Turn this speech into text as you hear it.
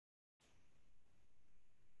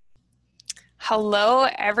Hello,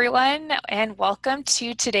 everyone, and welcome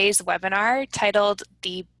to today's webinar titled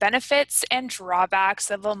The Benefits and Drawbacks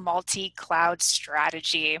of a Multi-Cloud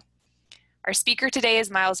Strategy. Our speaker today is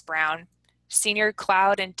Myles Brown, Senior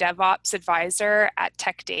Cloud and DevOps Advisor at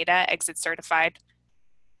Tech Data ExitCertified.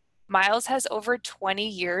 Myles has over 20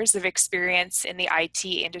 years of experience in the IT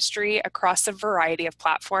industry across a variety of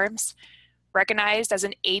platforms, recognized as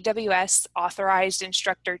an AWS Authorized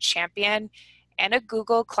Instructor Champion and a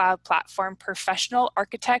Google Cloud Platform professional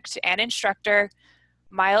architect and instructor.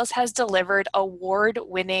 Myles has delivered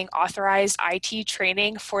award-winning authorized IT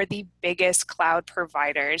training for the biggest cloud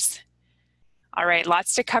providers. All right,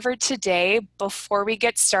 lots to cover today. Before we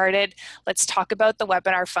get started, let's talk about the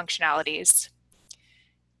webinar functionalities.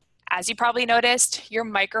 As you probably noticed, your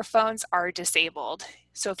microphones are disabled.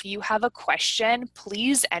 So if you have a question,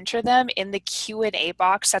 please enter them in the Q&A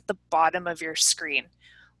box at the bottom of your screen.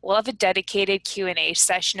 We'll have a dedicated Q&A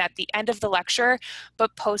session at the end of the lecture,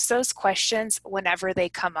 but post those questions whenever they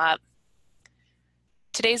come up.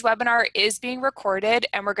 Today's webinar is being recorded,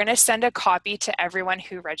 and we're going to send a copy to everyone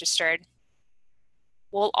who registered.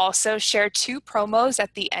 We'll also share 2 promos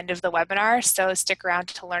at the end of the webinar, so stick around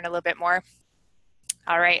to learn a little bit more.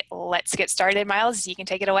 All right, let's get started. Myles, you can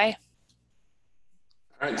take it away.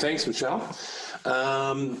 All right, thanks, Michelle.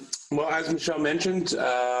 Well, as Michelle mentioned,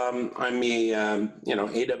 I'm a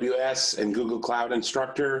AWS and Google Cloud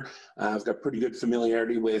instructor. I've got pretty good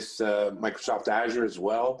familiarity with Microsoft Azure as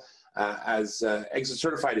well. As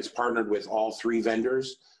ExitCertified is partnered with all 3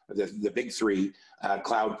 vendors, the big 3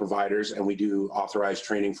 cloud providers, and we do authorized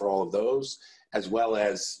training for all of those, as well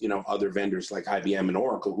as other vendors like IBM and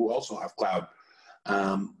Oracle who also have cloud.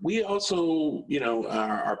 We also,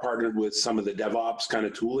 are partnered with some of the DevOps kind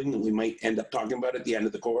of tooling that we might end up talking about at the end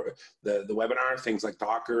of the webinar, things like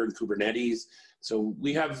Docker and Kubernetes. So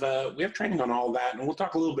we have training on all that, and we'll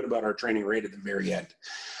talk a little bit about our training rate at the very end.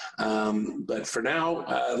 But for now,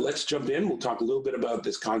 let's jump in. We'll talk a little bit about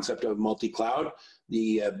this concept of multi-cloud,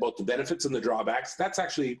 both the benefits and the drawbacks. That's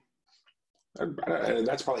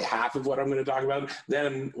probably half of what I'm going to talk about.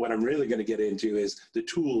 Then what I'm really going to get into is the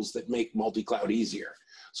tools that make multi-cloud easier.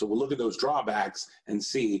 So we'll look at those drawbacks and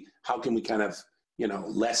see how can we kind of,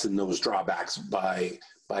 lessen those drawbacks by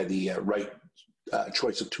the right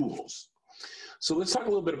choice of tools. So let's talk a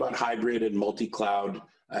little bit about hybrid and multi-cloud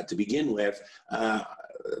to begin with.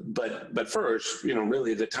 But first,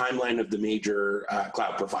 really the timeline of the major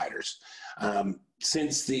cloud providers.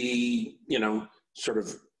 Since the, sort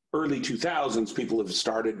of early 2000s, people have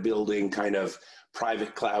started building kind of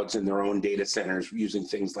private clouds in their own data centers using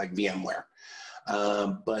things like VMware.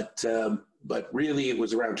 But really it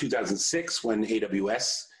was around 2006 when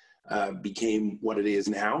AWS became what it is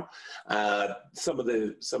now. Some of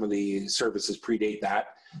the services predate that,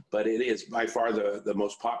 but it is by far the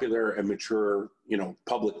most popular and mature,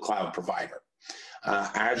 public cloud provider.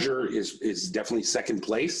 Azure is definitely second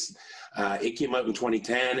place. It came out in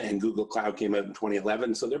 2010 and Google Cloud came out in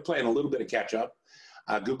 2011. So they're playing a little bit of catch up.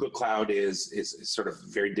 Google Cloud is sort of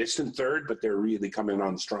very distant third, but they're really coming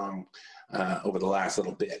on strong over the last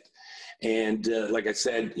little bit. And like I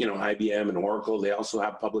said, IBM and Oracle, they also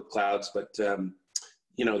have public clouds, but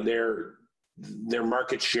their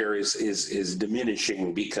market share is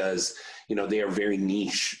diminishing because, they are very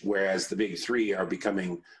niche, whereas the big 3 are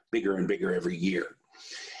becoming bigger and bigger every year.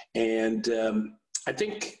 And I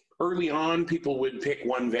think early on, people would pick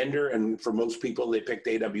one vendor, and for most people, they picked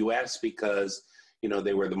AWS because,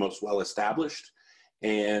 they were the most well-established.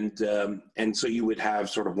 And so you would have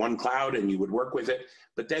sort of one cloud and you would work with it.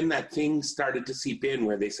 But then that thing started to seep in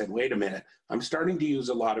where they said, wait a minute, I'm starting to use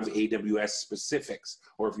a lot of AWS specifics.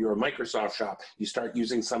 Or if you're a Microsoft shop, you start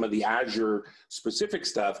using some of the Azure specific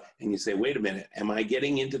stuff and you say, wait a minute, am I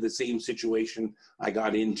getting into the same situation I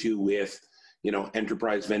got into with,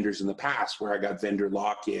 enterprise vendors in the past where I got vendor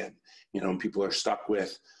lock-in, and people are stuck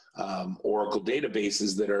with Oracle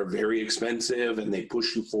databases that are very expensive and they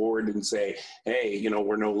push you forward and say, hey,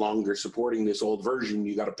 we're no longer supporting this old version.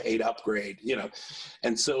 You got to pay to upgrade,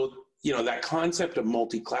 And so, that concept of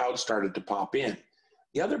multi-cloud started to pop in.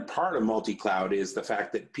 The other part of multi-cloud is the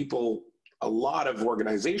fact that a lot of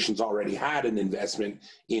organizations already had an investment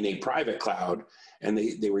in a private cloud and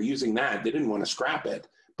they were using that. They didn't want to scrap it,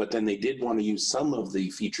 but then they did want to use some of the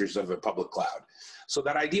features of a public cloud. So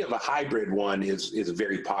that idea of a hybrid one is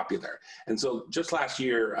very popular. And so just last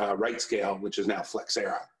year, RightScale, which is now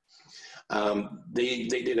Flexera, they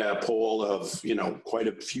did a poll of quite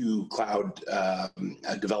a few cloud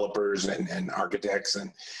developers and architects,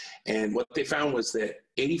 and what they found was that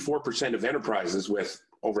 84% of enterprises with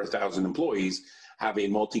over 1,000 employees have a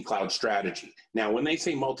multi-cloud strategy. Now, when they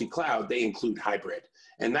say multi-cloud, they include hybrid,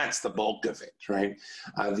 and that's the bulk of it, right?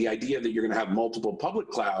 The idea that you're going to have multiple public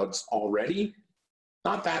clouds already,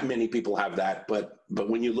 not that many people have that, but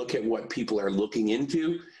when you look at what people are looking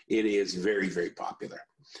into, it is very, very popular.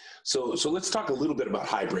 So let's talk a little bit about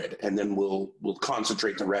hybrid, and then we'll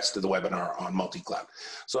concentrate the rest of the webinar on multi-cloud.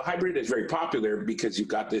 So hybrid is very popular because you've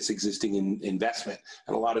got this existing investment,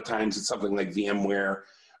 and a lot of times it's something like VMware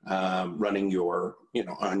running your,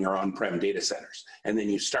 on your on-prem data centers, and then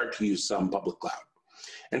you start to use some public cloud.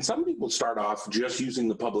 And some people start off just using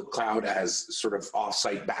the public cloud as sort of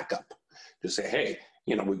off-site backup. Just say, hey,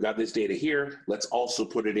 we've got this data here. Let's also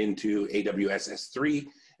put it into AWS S3.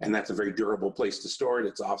 And that's a very durable place to store it.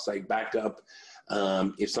 It's offsite backup.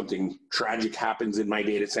 If something tragic happens in my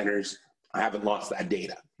data centers, I haven't lost that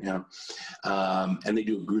data. And they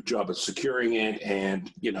do a good job of securing it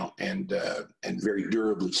and very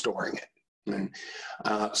durably storing it.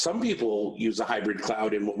 Some people use a hybrid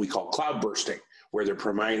cloud in what we call cloud bursting, where they're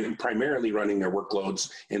primarily running their workloads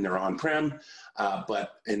in their on-prem,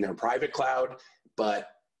 but in their private cloud. But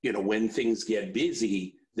when things get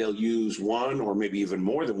busy, they'll use one or maybe even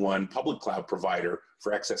more than one public cloud provider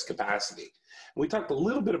for excess capacity. And we talked a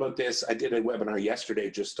little bit about this. I did a webinar yesterday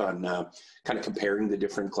just on kind of comparing the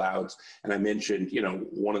different clouds. And I mentioned,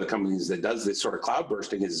 one of the companies that does this sort of cloud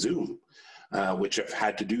bursting is Zoom, which have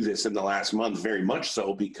had to do this in the last month, very much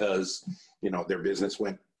so because, their business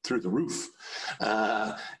went through the roof.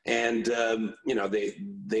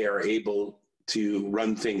 They are able to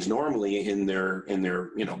run things normally in their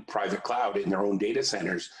private cloud in their own data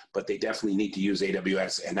centers, but they definitely need to use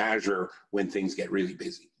AWS and Azure when things get really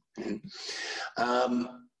busy.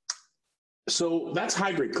 So that's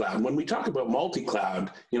hybrid cloud. When we talk about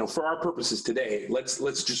multi-cloud, for our purposes today,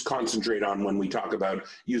 let's just concentrate on when we talk about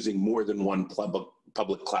using more than one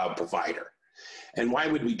public cloud provider. And why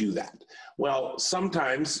would we do that? Well,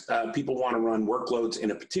 sometimes people want to run workloads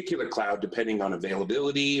in a particular cloud depending on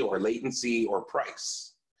availability or latency or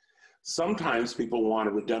price. Sometimes people want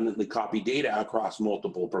to redundantly copy data across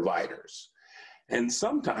multiple providers. And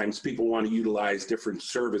sometimes people want to utilize different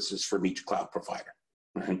services from each cloud provider.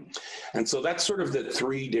 Right? And so that's sort of the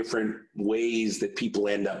three different ways that people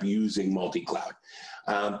end up using multi-cloud.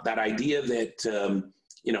 That idea that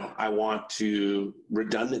I want to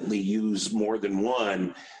redundantly use more than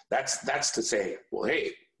one, that's to say, well,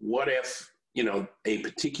 hey, what if, a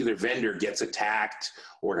particular vendor gets attacked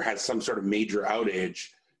or has some sort of major outage,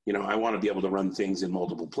 I want to be able to run things in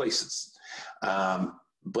multiple places.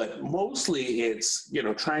 But mostly it's,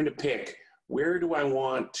 trying to pick where do I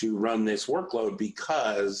want to run this workload,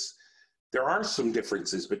 because there are some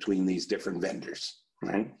differences between these different vendors,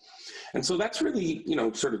 right? And so that's really,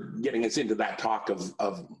 sort of getting us into that talk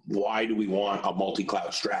of why do we want a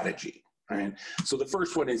multi-cloud strategy, right? So the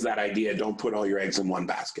first one is that idea, don't put all your eggs in one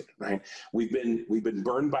basket, right? We've been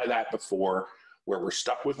burned by that before, where we're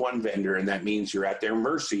stuck with one vendor, and that means you're at their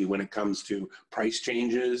mercy when it comes to price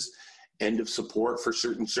changes, end of support for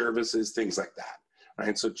certain services, things like that,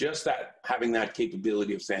 right? So just that, having that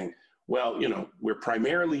capability of saying, well, we're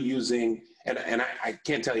primarily using, and I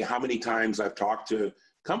can't tell you how many times I've talked to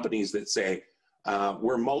companies that say,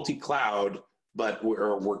 we're multi-cloud, but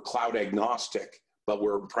we're cloud agnostic, but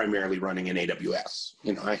we're primarily running in AWS.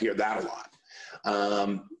 I hear that a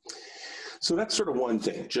lot. So that's sort of one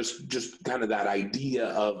thing, just kind of that idea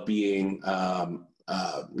of being,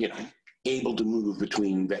 able to move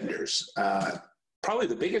between vendors. Probably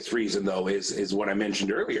the biggest reason, though, is what I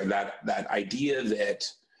mentioned earlier, that idea that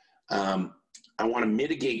I want to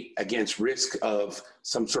mitigate against risk of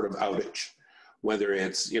some sort of outage, whether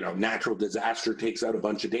it's, natural disaster takes out a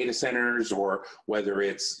bunch of data centers, or whether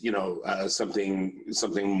it's,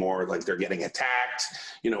 something more like they're getting attacked,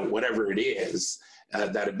 whatever it is,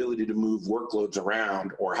 that ability to move workloads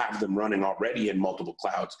around or have them running already in multiple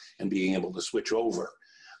clouds and being able to switch over.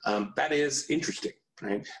 That is interesting,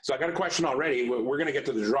 right? So I got a question already. We're going to get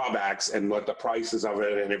to the drawbacks and what the prices of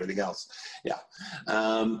it and everything else. Yeah.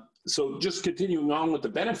 So just continuing on with the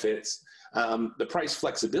benefits, the price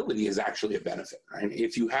flexibility is actually a benefit, right?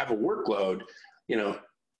 If you have a workload,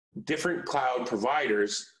 different cloud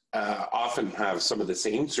providers often have some of the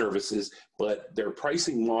same services, but their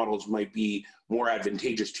pricing models might be more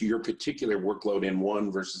advantageous to your particular workload in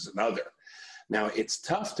one versus another. Now, it's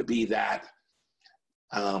tough to be that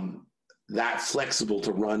flexible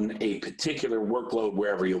to run a particular workload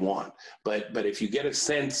wherever you want. But if you get a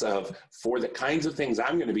sense of, for the kinds of things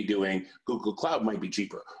I'm going to be doing, Google Cloud might be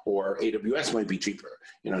cheaper, or AWS might be cheaper,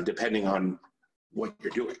 depending on what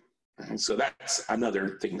you're doing. And so that's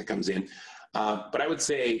another thing that comes in. But I would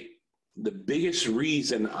say the biggest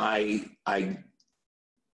reason I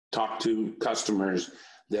talk to customers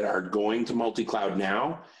that are going to multi-cloud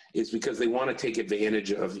now is because they want to take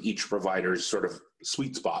advantage of each provider's sort of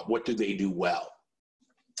sweet spot. What do they do well?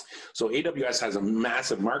 So AWS has a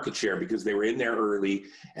massive market share because they were in there early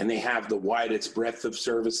and they have the widest breadth of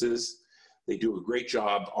services. They do a great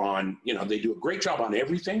job on, they do a great job on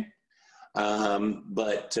everything.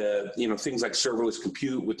 But things like serverless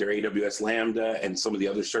compute with their AWS Lambda and some of the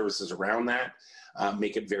other services around that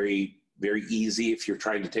make it very, very easy if you're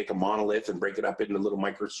trying to take a monolith and break it up into little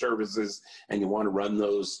microservices and you want to run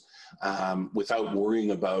those without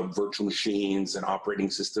worrying about virtual machines and operating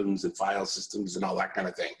systems and file systems and all that kind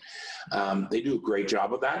of thing. They do a great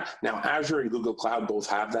job of that. Now, Azure and Google Cloud both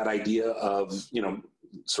have that idea of,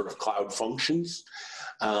 sort of cloud functions.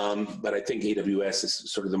 But I think AWS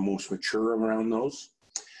is sort of the most mature around those.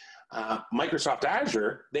 Microsoft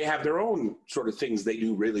Azure, they have their own sort of things they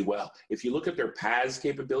do really well. If you look at their PaaS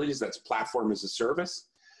capabilities, that's platform as a service,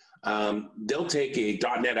 they'll take a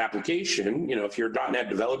 .NET application. If you're a .NET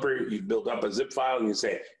developer, you build up a zip file and you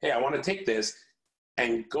say, hey, I want to take this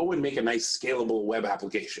and go and make a nice scalable web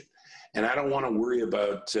application. And I don't want to worry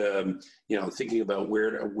about, thinking about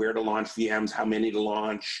where to launch VMs, how many to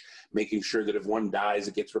launch, making sure that if one dies,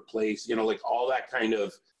 it gets replaced, like all that kind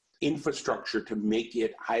of infrastructure to make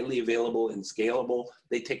it highly available and scalable.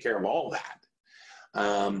 They take care of all that.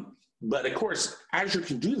 But of course, Azure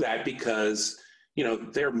can do that because,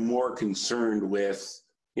 they're more concerned with,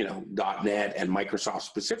 .NET and Microsoft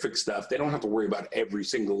specific stuff. They don't have to worry about every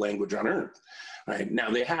single language on earth. Right now,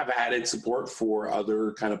 they have added support for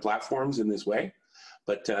other kind of platforms in this way,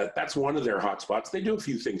 but that's one of their hotspots. They do a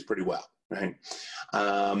few things pretty well, right?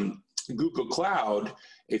 Google Cloud,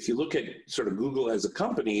 if you look at sort of Google as a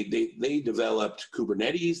company, they developed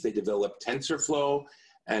Kubernetes, they developed TensorFlow,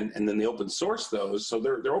 and then they open source those. So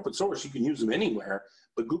they're open source, you can use them anywhere,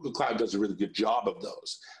 but Google Cloud does a really good job of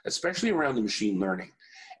those, especially around the machine learning.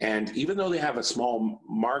 And even though they have a small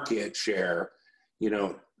market share,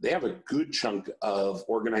 they have a good chunk of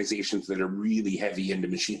organizations that are really heavy into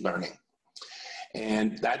machine learning.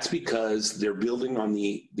 And that's because they're building on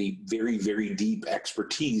the very, very deep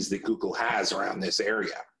expertise that Google has around this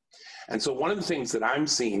area. And so one of the things that I'm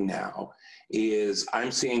seeing now is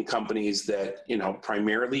I'm seeing companies that,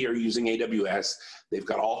 primarily are using AWS. They've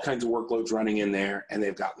got all kinds of workloads running in there, and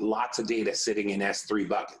they've got lots of data sitting in S3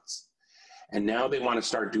 buckets. And now they want to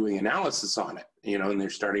start doing analysis on it, and they're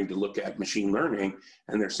starting to look at machine learning,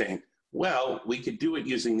 and they're saying, well, we could do it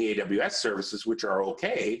using the AWS services, which are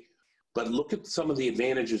okay, but look at some of the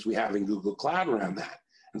advantages we have in Google Cloud around that.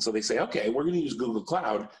 And so they say, okay, we're going to use Google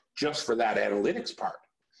Cloud just for that analytics part.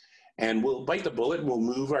 And we'll bite the bullet and we'll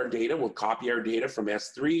move our data, we'll copy our data from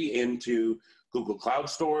S3 into Google Cloud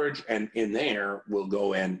Storage, and in there, we'll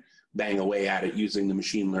go and bang away at it using the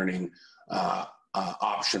machine learning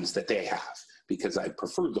options that they have, because I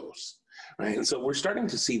prefer those, right? And so we're starting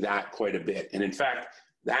to see that quite a bit. And in fact,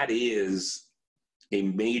 that is a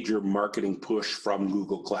major marketing push from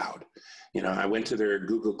Google Cloud. I went to their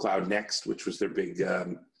Google Cloud Next, which was their big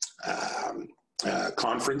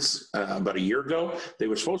conference about a year ago. They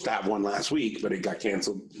were supposed to have one last week, but it got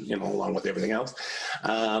canceled, along with everything else.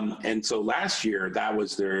 And so last year, that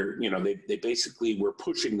was their, they basically were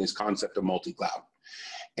pushing this concept of multi-cloud.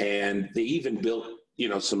 And they even built,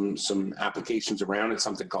 some applications around it,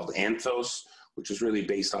 something called Anthos, which is really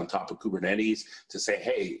based on top of Kubernetes, to say,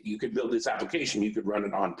 hey, you could build this application, you could run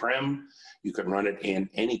it on-prem, you could run it in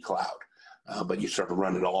any cloud, but you sort of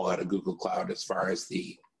run it all out of Google Cloud as far as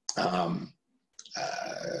the,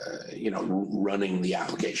 running the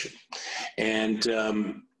application. And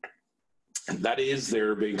that is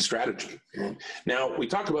their big strategy. Now, we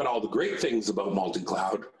talk about all the great things about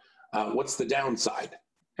multi-cloud. What's the downside?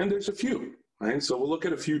 And there's a few, right? So we'll look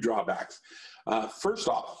at a few drawbacks. First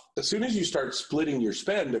off, as soon as you start splitting your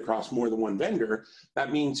spend across more than one vendor,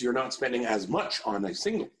 that means you're not spending as much on a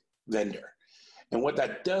single vendor. And what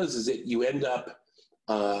that does is you end up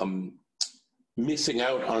missing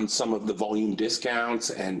out on some of the volume discounts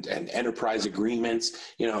and enterprise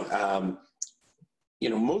agreements.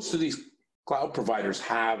 Most of these cloud providers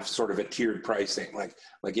have sort of a tiered pricing,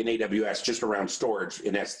 like in AWS, just around storage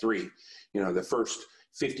in S3. The first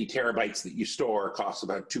 50 terabytes that you store costs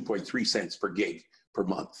about 2.3 cents per gig per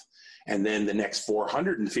month. And then the next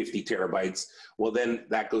 450 terabytes, well, then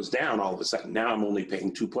that goes down all of a sudden. Now I'm only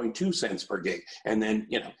paying 2.2 cents per gig. And then,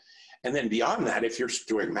 and then beyond that, if you're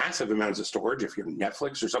doing massive amounts of storage, if you're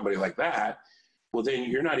Netflix or somebody like that, well, then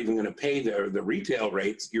you're not even going to pay the retail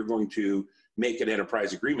rates. You're going to make an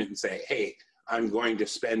enterprise agreement and say, hey, I'm going to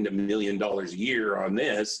spend $1 million a year on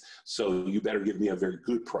this, so you better give me a very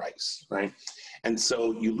good price, right? And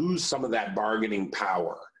so you lose some of that bargaining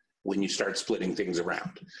power when you start splitting things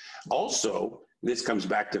around. Also, this comes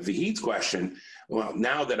back to Vahid's question. Well,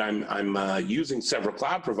 now that I'm using several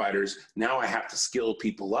cloud providers, now I have to skill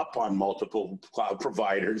people up on multiple cloud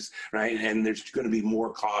providers, right? And there's going to be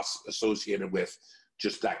more costs associated with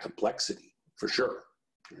just that complexity, for sure.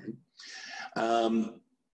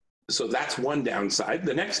 So that's one downside.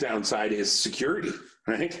 The next downside is security,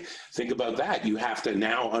 right? Think about that. You have to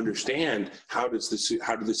now understand how do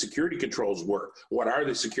the security controls work? What are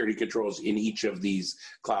the security controls in each of these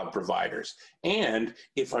cloud providers? And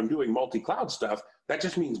if I'm doing multi-cloud stuff, that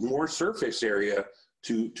just means more surface area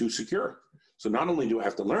to secure. So not only do I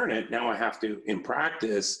have to learn it, now I have to, in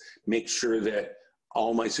practice, make sure that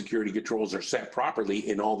all my security controls are set properly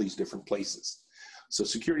in all these different places. So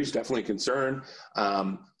security is definitely a concern.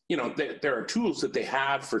 You know, there are tools that they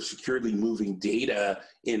have for securely moving data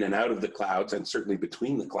in and out of the clouds, and certainly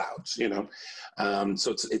between the clouds, you know.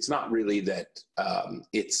 So it's not really that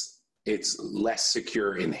it's less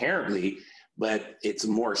secure inherently, but it's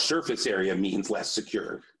more surface area means less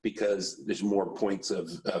secure because there's more points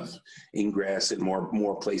of ingress and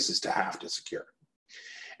more places to have to secure.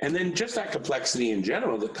 And then just that complexity in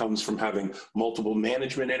general that comes from having multiple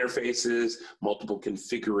management interfaces, multiple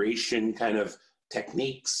configuration kind of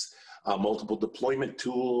techniques, multiple deployment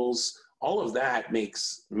tools, all of that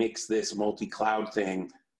makes this multi-cloud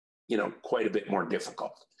thing, you know, quite a bit more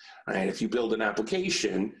difficult, right? If you build an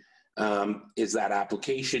application, is that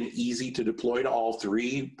application easy to deploy to all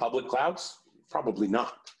three public clouds? Probably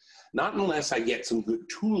not. Not unless I get some good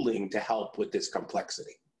tooling to help with this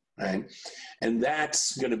complexity, right? And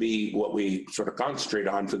that's going to be what we sort of concentrate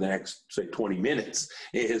on for the next, say, 20 minutes,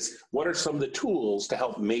 is what are some of the tools to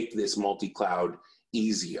help make this multi-cloud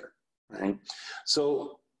easier, right?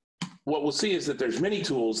 So what we'll see is that there's many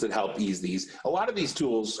tools that help ease these. A lot of these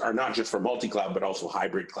tools are not just for multi-cloud, but also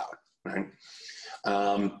hybrid cloud, right?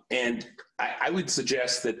 And I would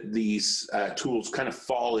suggest that these tools kind of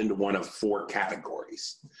fall into one of four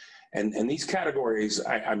categories. And these categories,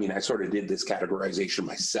 I mean, I sort of did this categorization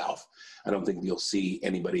myself. I don't think you'll see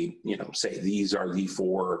anybody, you know, say these are the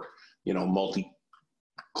four, you know,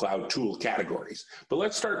 multi-cloud tool categories. But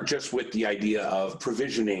let's start just with the idea of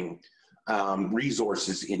provisioning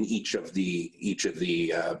resources in each of the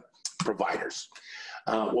providers.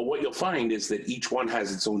 Well, what you'll find is that each one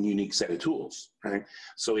has its own unique set of tools, right?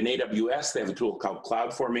 So in AWS, they have a tool called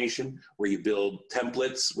CloudFormation, where you build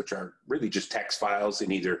templates, which are really just text files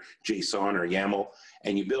in either JSON or YAML,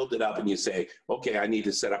 and you build it up and you say, okay, I need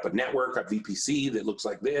to set up a network, a VPC that looks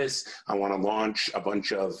like this. I want to launch a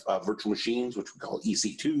bunch of virtual machines, which we call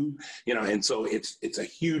EC2, you know, and so it's a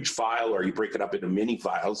huge file, or you break it up into mini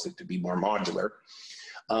files to be more modular.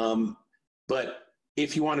 But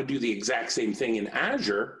if you want to do the exact same thing in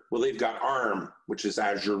Azure, well, they've got ARM, which is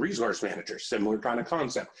Azure Resource Manager, similar kind of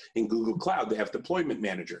concept. In Google Cloud, they have Deployment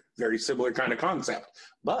Manager, very similar kind of concept.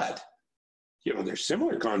 But, you know, they're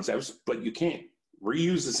similar concepts, but you can't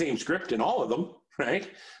reuse the same script in all of them, right?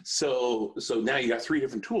 So now you got three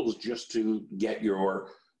different tools just to get your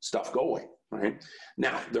stuff going, right?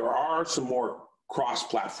 Now, there are some more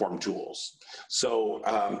cross-platform tools. So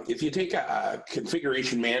if you take a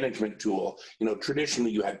configuration management tool, you know,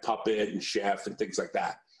 traditionally you had Puppet and Chef and things like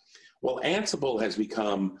that. Well, Ansible has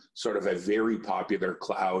become sort of a very popular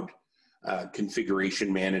cloud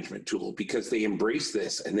configuration management tool because they embrace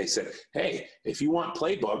this and they said, hey, if you want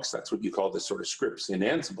playbooks, that's what you call the sort of scripts in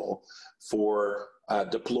Ansible for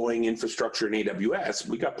deploying infrastructure in AWS,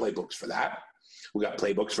 we got playbooks for that. We got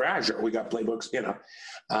playbooks for Azure. We got playbooks, you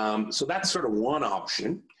know. So that's sort of one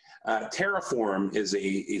option. Terraform is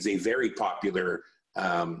a very popular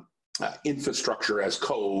infrastructure as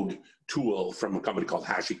code tool from a company called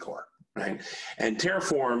HashiCorp, right? And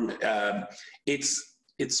Terraform, it's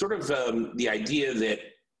sort of the idea that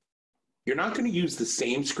you're not going to use the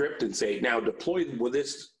same script and say, now deploy with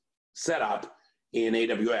this setup in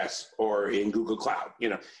AWS or in Google Cloud. You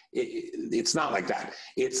know, it's not like that.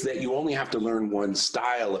 It's that you only have to learn one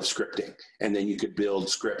style of scripting, and then you could build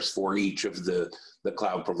scripts for each of the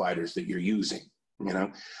cloud providers that you're using, you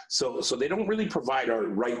know? So they don't really provide a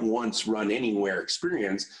write once, run anywhere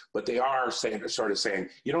experience, but they are sort of saying,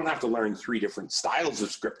 you don't have to learn three different styles of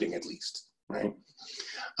scripting at least, right?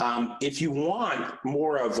 If you want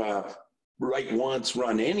more of a write once,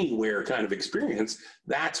 run anywhere kind of experience,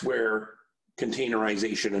 that's where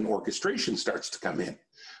containerization and orchestration starts to come in.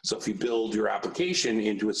 So if you build your application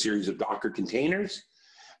into a series of Docker containers,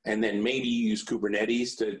 and then maybe you use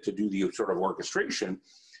Kubernetes to do the sort of orchestration,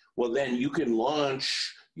 well, then you can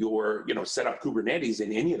launch your, you know, set up Kubernetes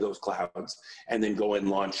in any of those clouds, and then go and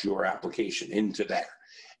launch your application into there.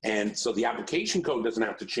 And so the application code doesn't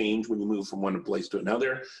have to change when you move from one place to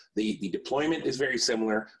another. The deployment is very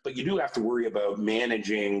similar, but you do have to worry about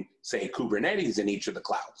managing, say, Kubernetes in each of the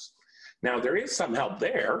clouds. Now, there is some help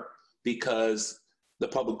there because the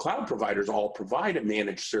public cloud providers all provide a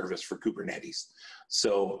managed service for Kubernetes.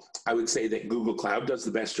 So I would say that Google Cloud does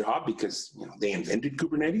the best job because they invented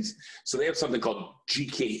Kubernetes. So they have something called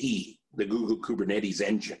GKE, the Google Kubernetes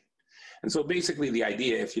Engine. And so basically the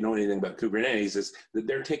idea, if you know anything about Kubernetes, is that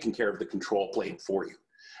they're taking care of the control plane for you.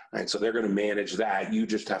 Right? So they're going to manage that. You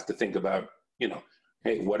just have to think about,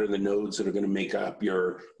 hey, what are the nodes that are going to make up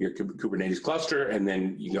your Kubernetes cluster? And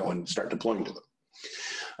then you go and start deploying to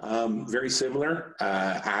them. Very similar.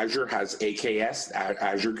 Azure has AKS,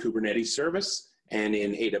 Azure Kubernetes Service. And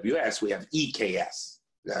in AWS, we have EKS,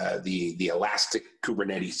 the Elastic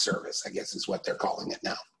Kubernetes Service, I guess is what they're calling it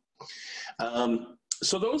now.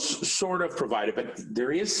 So those sort of provide it, but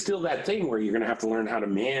there is still that thing where you're going to have to learn how to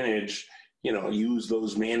manage, use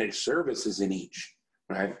those managed services in each,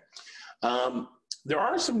 right? There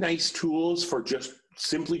are some nice tools for just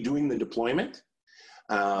simply doing the deployment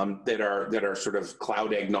that are sort of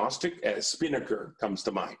cloud agnostic. Spinnaker comes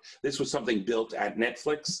to mind. This was something built at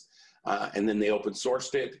Netflix. And then they open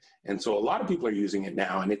sourced it. And so a lot of people are using it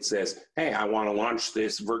now, and it says, hey, I want to launch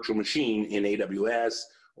this virtual machine in AWS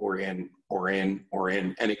or in,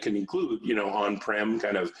 and it can include, on-prem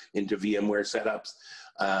kind of into VMware setups.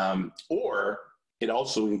 Or it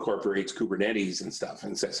also incorporates Kubernetes and stuff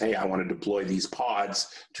and says, hey, I want to deploy these pods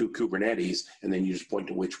to Kubernetes, and then you just point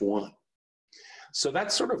to which one. So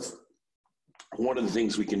that's sort of one of the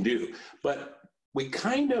things we can do. But we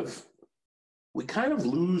kind of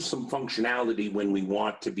lose some functionality when we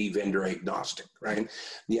want to be vendor agnostic, right?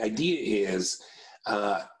 The idea is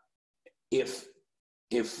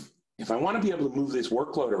if I want to be able to move this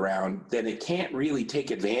workload around, then it can't really take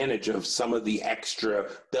advantage of some of the extra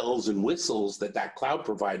bells and whistles that cloud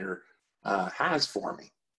provider has for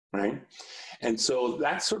me, right? And so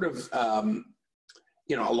that's sort of,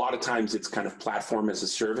 a lot of times it's kind of platform as a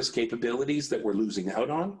service capabilities that we're losing out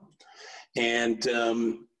on. And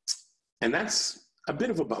that's a bit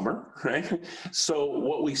of a bummer, right? So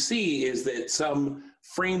what we see is that some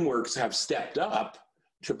frameworks have stepped up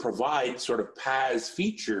to provide sort of PaaS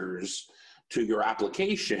features to your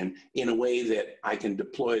application in a way that I can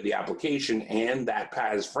deploy the application and that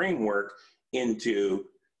PaaS framework into,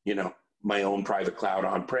 my own private cloud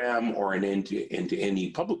on-prem or into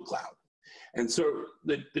any public cloud. And so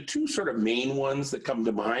the two sort of main ones that come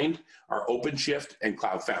to mind are OpenShift and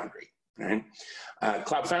Cloud Foundry. Right?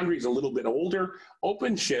 Cloud Foundry is a little bit older.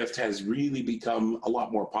 OpenShift has really become a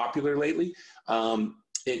lot more popular lately.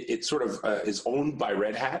 It sort of is owned by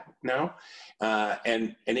Red Hat now,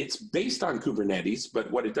 and it's based on Kubernetes.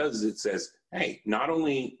 But what it does is it says, hey, not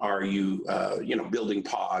only are you building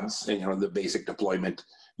pods, the basic deployment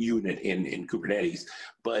unit in Kubernetes,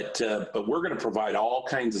 but we're going to provide all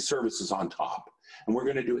kinds of services on top, and we're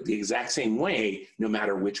going to do it the exact same way, no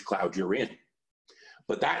matter which cloud you're in.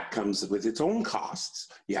 But that comes with its own costs.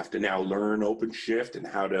 You have to now learn OpenShift and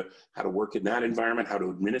how to work in that environment, how to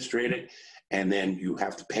administrate it, and then you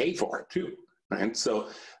have to pay for it too, right? So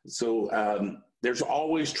there's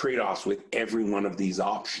always trade-offs with every one of these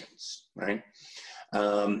options, right?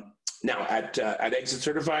 Now at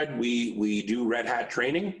ExitCertified, we do Red Hat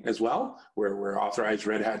training as well. We're authorized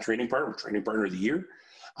Red Hat training partner of the year.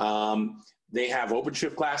 They have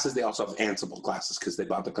OpenShift classes. They also have Ansible classes because they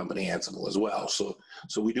bought the company Ansible as well. So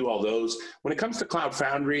we do all those. When it comes to Cloud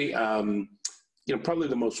Foundry, probably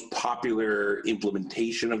the most popular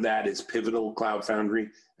implementation of that is Pivotal Cloud Foundry,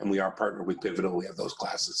 and we are partnered with Pivotal. We have those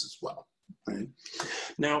classes as well. Right?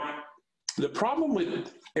 Now, the problem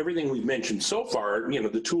with everything we've mentioned so far,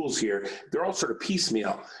 the tools here, they're all sort of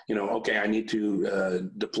piecemeal. Okay, I need to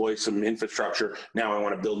deploy some infrastructure. Now I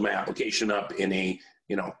want to build my application up in a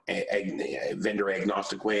vendor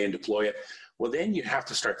agnostic way and deploy it. Well, then you have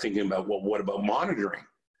to start thinking about, well, what about monitoring,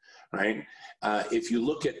 right? If you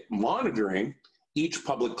look at monitoring, each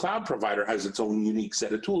public cloud provider has its own unique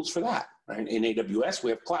set of tools for that, right? In AWS, we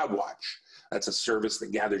have CloudWatch. That's a service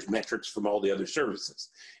that gathers metrics from all the other services.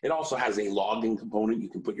 It also has a logging component. You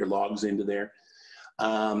can put your logs into there.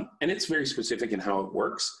 And it's very specific in how it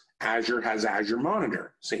works. Azure has Azure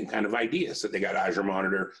Monitor, same kind of idea. So they got Azure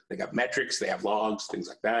Monitor, they got metrics, they have logs, things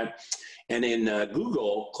like that. And in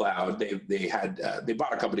Google Cloud, they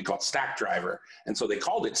bought a company called Stackdriver, and so they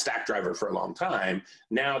called it Stackdriver for a long time.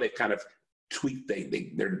 Now they've kind of tweaked.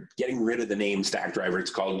 They're getting rid of the name Stackdriver.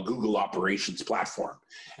 It's called Google Operations Platform,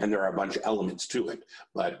 and there are a bunch of elements to it.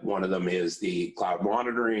 But one of them is the cloud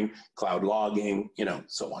monitoring, cloud logging,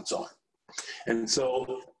 so on, so on. And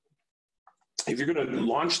so if you're going to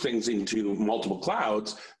launch things into multiple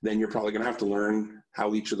clouds, then you're probably going to have to learn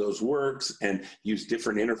how each of those works and use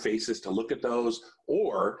different interfaces to look at those,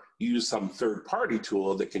 or use some third-party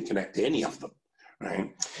tool that can connect to any of them,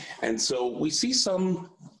 right? And so we see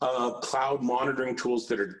some cloud monitoring tools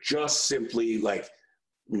that are just simply like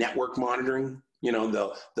network monitoring. You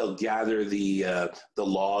know, they'll gather the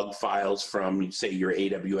log files from, say, your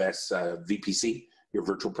AWS VPC, your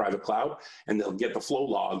virtual private cloud, and they'll get the flow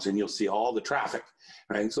logs and you'll see all the traffic,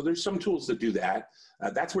 right? So there's some tools that do that.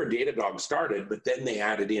 That's where Datadog started, but then they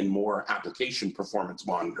added in more application performance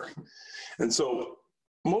monitoring. And so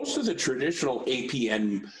most of the traditional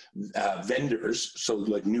APN vendors, so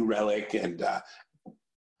like New Relic and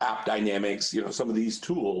App Dynamics, you know, some of these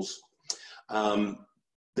tools,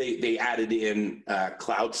 they added in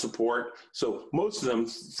cloud support. So most of them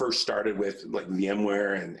first started with like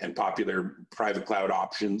VMware and popular private cloud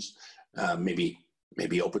options, maybe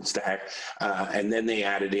OpenStack, and then they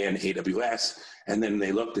added in AWS, and then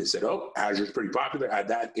they looked and said, oh, Azure's pretty popular, add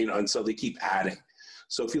that, you know, and so they keep adding.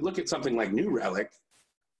 So if you look at something like New Relic,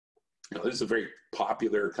 you know, this is a very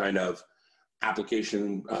popular kind of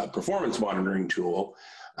application performance monitoring tool.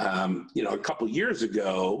 You know, a couple years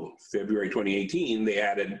ago, February 2018, they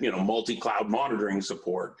added, you know, multi-cloud monitoring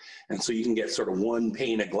support. And so you can get sort of one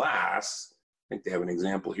pane of glass. I think they have an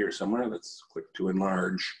example here somewhere. Let's click to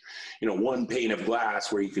enlarge. You know, one pane of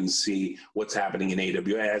glass where you can see what's happening in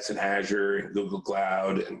AWS and Azure and Google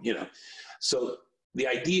Cloud. And, you know, so the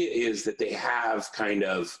idea is that they have kind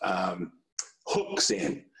of hooks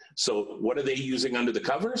in. So what are they using under the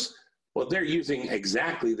covers? Well, they're using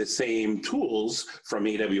exactly the same tools from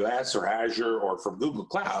AWS or Azure or from Google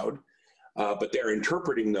Cloud, but they're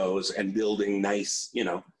interpreting those and building nice, you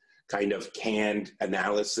know, kind of canned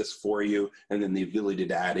analysis for you, and then the ability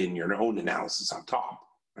to add in your own analysis on top,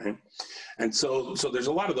 right? And so there's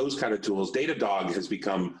a lot of those kind of tools. Datadog has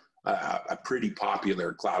become a pretty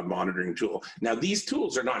popular cloud monitoring tool. Now, these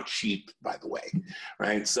tools are not cheap, by the way,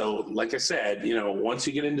 right? So like I said, you know, once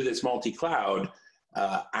you get into this multi-cloud,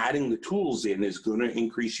 adding the tools in is going to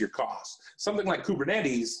increase your costs. Something like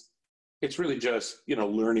Kubernetes, it's really just, you know,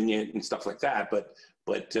 learning it and stuff like that. But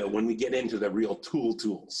when we get into the real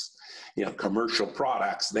tools, you know, commercial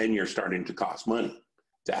products, then you're starting to cost money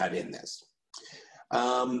to add in this.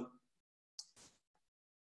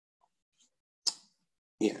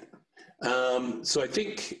 So I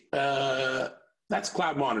think that's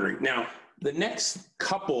cloud monitoring. Now, the next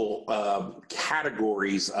couple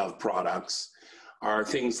categories of products are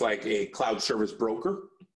things like a cloud service broker,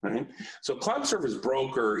 right? So cloud service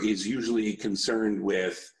broker is usually concerned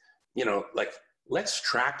with, you know, like, let's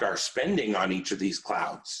track our spending on each of these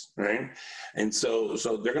clouds, right? And so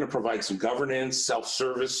they're going to provide some governance,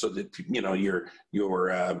 self-service, so that, you know, your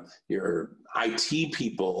IT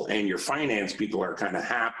people and your finance people are kind of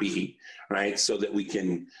happy, right? So that we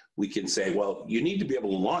can say, well, you need to be able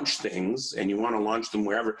to launch things, and you want to launch them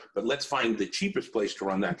wherever, but let's find the cheapest place to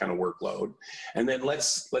run that kind of workload, and then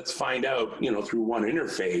let's find out, you know, through one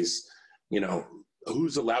interface, you know,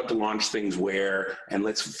 who's allowed to launch things where, and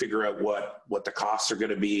let's figure out what the costs are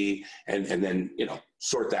going to be, and then, you know,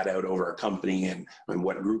 sort that out over a company and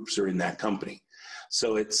what groups are in that company.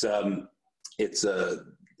 So it's that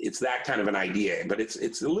kind of an idea, but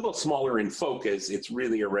it's a little smaller in focus. It's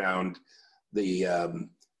really around the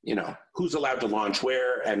you know, who's allowed to launch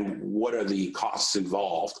where and what are the costs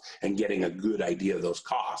involved, and getting a good idea of those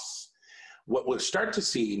costs. What we'll start to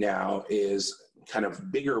see now is kind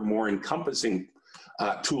of bigger, more encompassing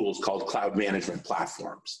tools called cloud management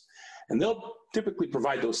platforms. And they'll typically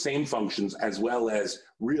provide those same functions as well as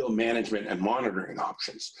real management and monitoring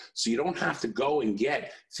options. So you don't have to go and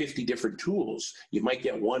get 50 different tools. You might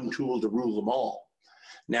get one tool to rule them all.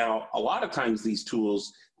 Now, a lot of times these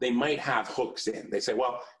tools, they might have hooks in. They say,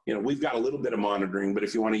 well, you know, we've got a little bit of monitoring, but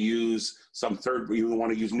if you want to use you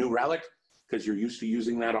want to use New Relic, because you're used to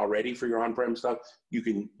using that already for your on-prem stuff, you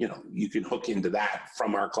can hook into that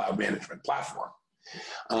from our cloud management platform.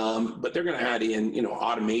 But they're going to add in, you know,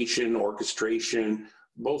 automation, orchestration,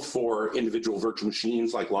 both for individual virtual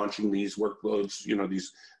machines, like launching these workloads, you know,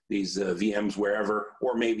 these VMs wherever,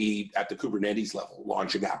 or maybe at the Kubernetes level,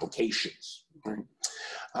 launching applications. Right?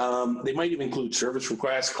 They might even include service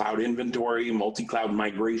requests, cloud inventory, multi-cloud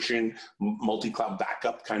migration, multi-cloud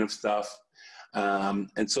backup kind of stuff.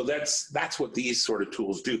 And so that's what these sort of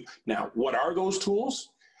tools do. Now, what are those tools?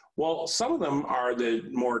 Well, some of them are the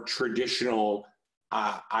more traditional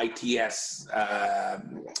ITSM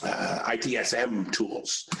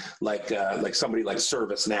tools, like somebody like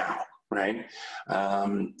ServiceNow, right?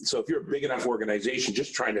 So if you're a big enough organization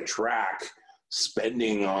just trying to track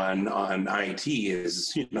spending on IT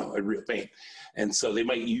is, you know, a real pain. And so they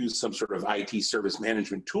might use some sort of IT service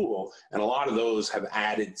management tool, and a lot of those have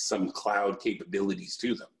added some cloud capabilities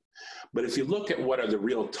to them. But if you look at what are the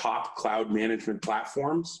real top cloud management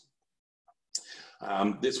platforms,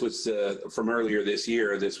 this was from earlier this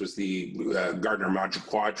year. This was the Gartner Magic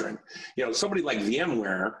Quadrant. You know, somebody like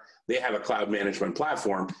VMware, they have a cloud management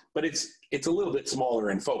platform, but it's a little bit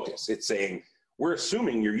smaller in focus. It's saying, we're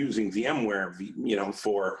assuming you're using VMware, you know,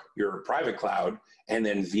 for your private cloud, and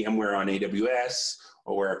then VMware on AWS,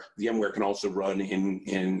 or VMware can also run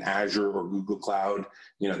in Azure or Google Cloud.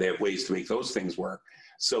 You know, they have ways to make those things work.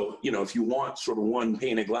 So, you know, if you want sort of one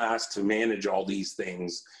pane of glass to manage all these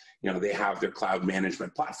things, you know, they have their cloud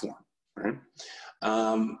management platform, right?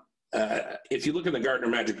 If you look at the Gartner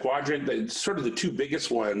Magic Quadrant, sort of the two biggest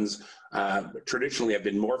ones traditionally have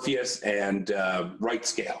been Morpheus and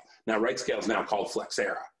RightScale. Now, RightScale is now called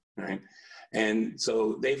Flexera, right? And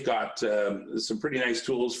so they've got some pretty nice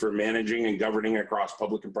tools for managing and governing across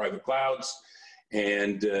public and private clouds.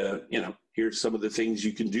 And, you know, here's some of the things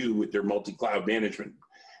you can do with their multi-cloud management.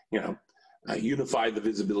 You know, unify the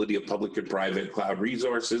visibility of public and private cloud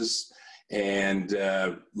resources, and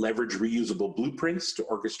leverage reusable blueprints to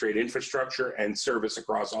orchestrate infrastructure and service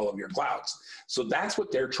across all of your clouds. So that's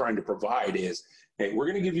what they're trying to provide is, hey, we're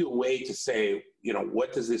going to give you a way to say, you know,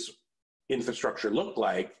 what does this infrastructure look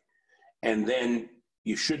like? And then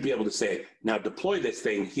you should be able to say, now deploy this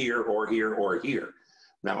thing here or here or here.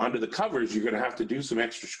 Now, under the covers, you're going to have to do some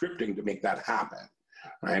extra scripting to make that happen,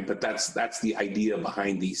 right? But that's the idea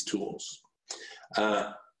behind these tools.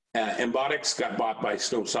 Embotix got bought by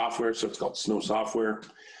Snow Software, so it's called Snow Software.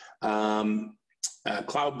 CloudBolt,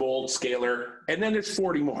 Scalar, and then there's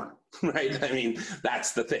 40 more, right? I mean,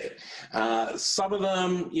 that's the thing. Some of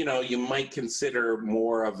them, you know, you might consider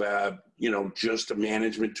more of a, you know, just a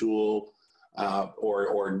management tool,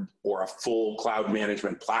 or a full cloud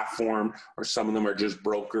management platform, or some of them are just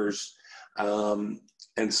brokers.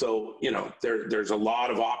 And so, you know, there's a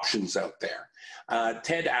lot of options out there.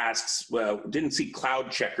 Ted asks, well, didn't see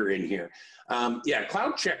Cloud Checker in here. Yeah,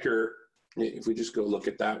 Cloud Checker, if we just go look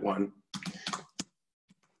at that one,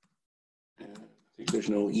 I think there's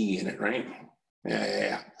no E in it, right?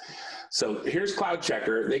 Yeah. So here's Cloud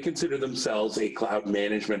Checker. They consider themselves a cloud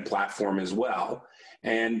management platform as well.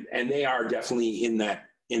 And they are definitely in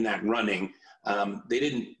that running.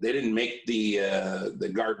 They didn't make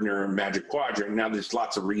the Gartner Magic Quadrant. Now there's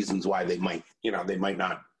lots of reasons why they might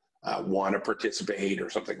not want to participate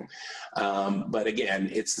or something. But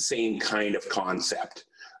again, it's the same kind of concept.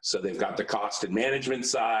 So they've got the cost and management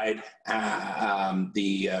side,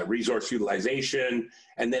 the resource utilization,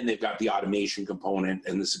 and then they've got the automation component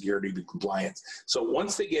and the security and compliance. So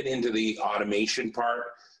once they get into the automation part,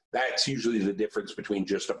 that's usually the difference between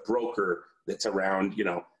just a broker that's around, you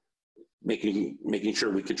know, making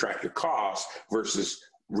sure we can track your costs versus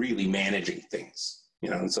really managing things, you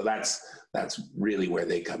know. And so that's really where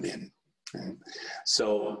they come in. Okay.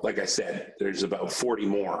 So like I said, there's about 40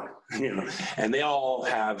 more, you know, and they all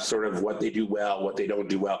have sort of what they do well, what they don't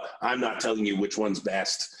do well. I'm not telling you which one's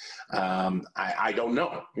best. I don't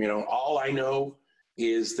know, you know. All I know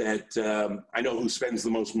is that I know who spends the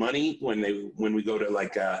most money when we go to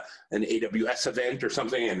like an AWS event or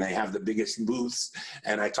something, and they have the biggest booths,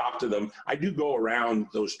 and I talk to them. I do go around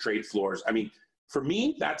those trade floors. I mean, for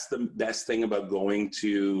me, that's the best thing about going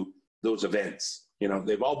to those events. You know,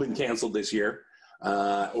 they've all been canceled this year,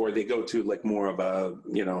 or they go to like more of a,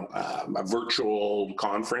 you know, a virtual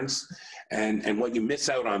conference. And what you miss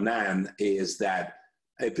out on then is that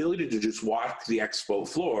ability to just walk the expo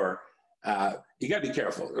floor. You got to be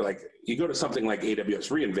careful. Like, you go to something like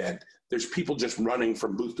AWS reInvent, there's people just running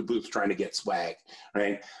from booth to booth trying to get swag,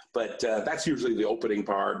 right? But that's usually the opening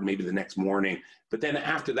part, maybe the next morning. But then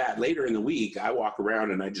after that, later in the week, I walk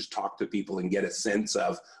around and I just talk to people and get a sense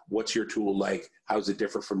of what's your tool like, how's it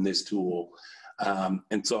differ from this tool.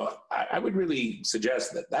 And so I would really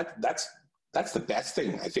suggest that's the best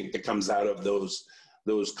thing, I think, that comes out of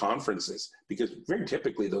those conferences, because very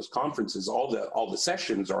typically those conferences, all the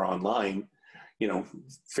sessions are online, you know,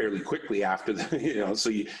 fairly quickly after the, you know, so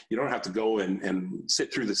you don't have to go and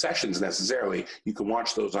sit through the sessions necessarily. You can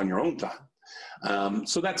watch those on your own time.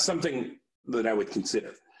 So that's something that I would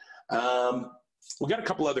consider. We got a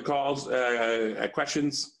couple other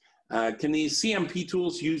questions. Can these CMP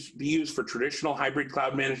tools be used for traditional hybrid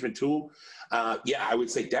cloud management tool? Yeah, I would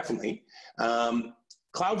say definitely.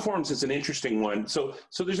 CloudForms is an interesting one. So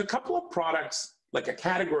there's a couple of products, like a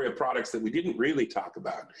category of products that we didn't really talk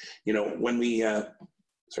about. You know, when we,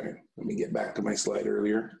 sorry, let me get back to my slide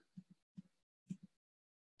earlier.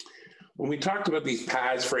 when we talked about these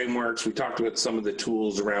PaaS frameworks, we talked about some of the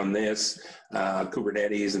tools around this,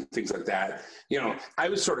 Kubernetes and things like that. I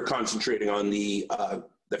was sort of concentrating on the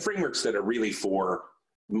frameworks that are really for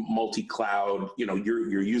multi-cloud.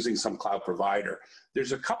 You're using some cloud provider.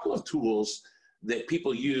 There's a couple of tools that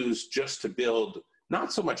people use just to build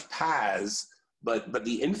not so much PaaS, but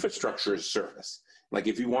the infrastructure as service. Like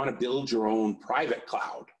if you want to build your own private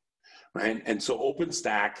cloud, right? And so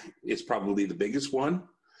OpenStack is probably the biggest one.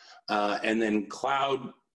 And then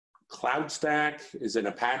CloudStack is an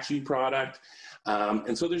Apache product.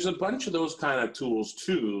 And so there's a bunch of those kind of tools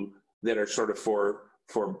too that are sort of for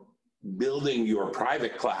building your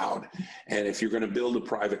private cloud. And if you're going to build a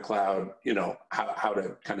private cloud, how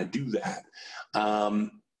to kind of do that.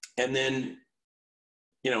 And then,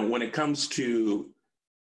 when it comes to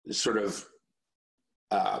sort of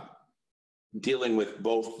dealing with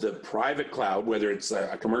both the private cloud, whether it's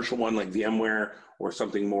a commercial one like VMware or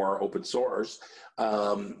something more open source,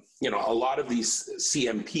 a lot of these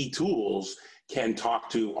CMP tools can talk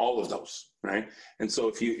to all of those, right? And so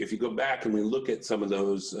if you go back and we look at some of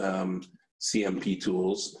those CMP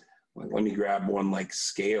tools, let me grab one like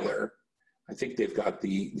Scalar. I think they've got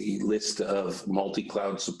the list of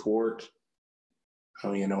multi-cloud support.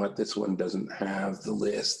 Oh, you know what? This one doesn't have the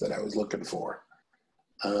list that I was looking for.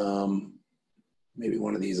 Maybe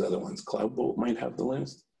one of these other ones, CloudBolt, might have the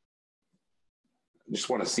list. I just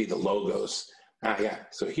want to see the logos. Yeah.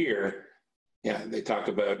 So here, they talk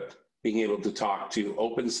about being able to talk to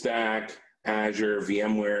OpenStack, Azure,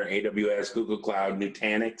 VMware, AWS, Google Cloud,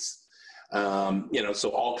 Nutanix. So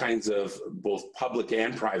all kinds of both public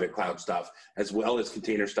and private cloud stuff, as well as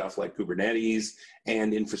container stuff like Kubernetes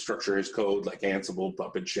and infrastructure as code like Ansible,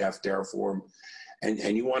 Puppet, Chef, Terraform.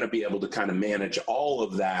 And you want to be able to kind of manage all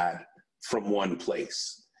of that from one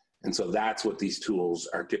place. And so that's what these tools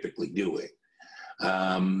are typically doing.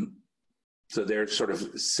 So they're sort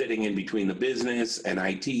of sitting in between the business and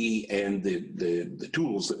IT and the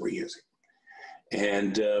tools that we're using.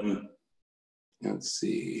 And let's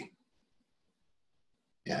see.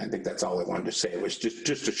 Yeah, I think that's all I wanted to say. It was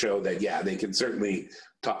just to show that, they can certainly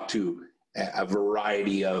talk to a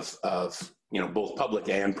variety of both public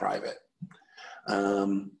and private.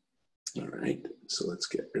 All right, so let's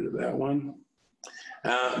get rid of that one.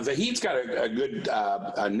 Vahid's got a good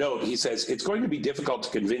note. He says, it's going to be difficult to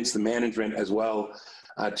convince the management as well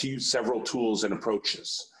to use several tools and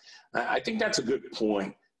approaches. I think that's a good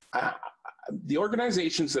point. The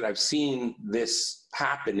organizations that I've seen this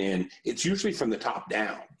happen in, it's usually from the top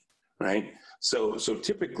down, right? So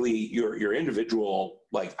typically your individual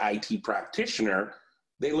like IT practitioner,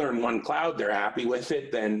 they learn one cloud, they're happy with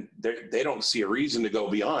it, then they don't see a reason to go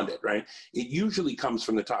beyond it, right? It usually comes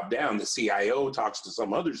from the top down. The CIO talks to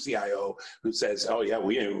some other CIO who says, oh yeah,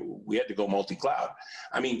 we had to go multi-cloud.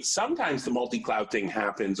 I mean, sometimes the multi-cloud thing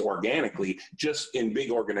happens organically. Just in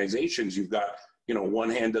big organizations, you've got, one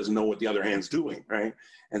hand doesn't know what the other hand's doing, right?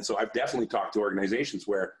 And so I've definitely talked to organizations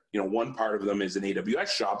where, one part of them is an AWS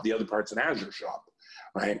shop, the other part's an Azure shop,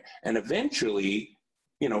 right? And eventually,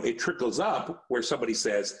 it trickles up where somebody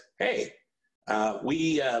says, hey,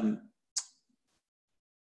 we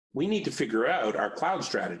need to figure out our cloud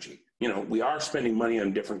strategy. We are spending money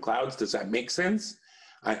on different clouds. Does that make sense?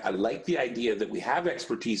 I like the idea that we have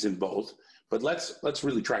expertise in both, but let's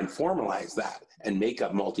really try and formalize that and make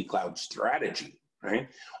a multi-cloud strategy, right?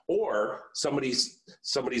 Or somebody's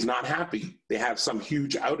not happy. They have some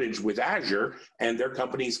huge outage with Azure and their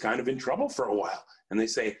company's kind of in trouble for a while. And they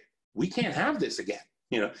say, we can't have this again.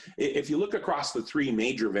 If you look across the three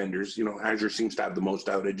major vendors, Azure seems to have the most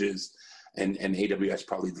outages and AWS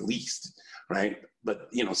probably the least, right? But,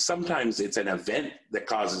 sometimes it's an event that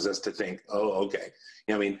causes us to think, oh, okay.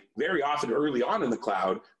 Very often early on in the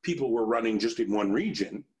cloud, people were running just in one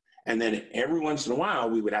region. And then every once in a while,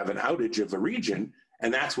 we would have an outage of a region.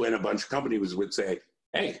 And that's when a bunch of companies would say,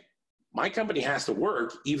 hey, my company has to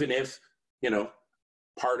work even if,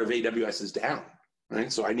 part of AWS is down.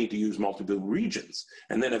 Right? So I need to use multiple regions.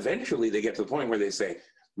 And then eventually they get to the point where they say,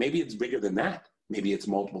 maybe it's bigger than that. Maybe it's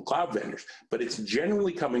multiple cloud vendors, but it's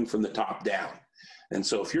generally coming from the top down. And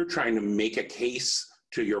so if you're trying to make a case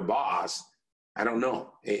to your boss, I don't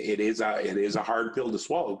know. It is a hard pill to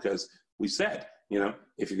swallow because we said,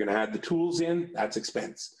 if you're going to add the tools in, that's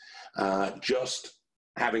expense. Just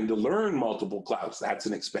having to learn multiple clouds, that's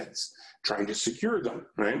an expense. Trying to secure them,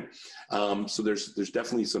 right? So there's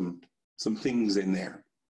definitely some things in there.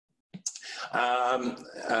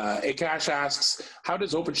 Akash asks, how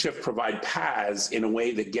does OpenShift provide PaaS in a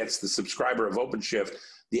way that gets the subscriber of OpenShift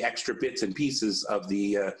the extra bits and pieces of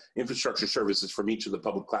the infrastructure services from each of the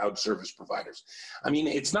public cloud service providers? I mean,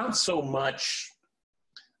 it's not so much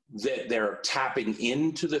that they're tapping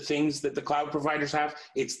into the things that the cloud providers have.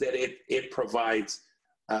 It's that it provides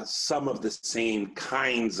some of the same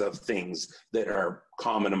kinds of things that are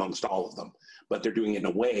common amongst all of them, but they're doing it in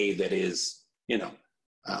a way that is,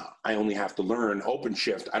 I only have to learn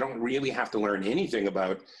OpenShift. I don't really have to learn anything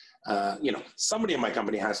about, somebody in my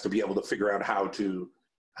company has to be able to figure out how to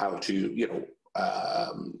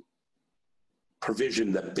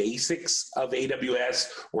provision the basics of AWS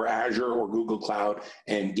or Azure or Google Cloud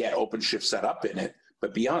and get OpenShift set up in it.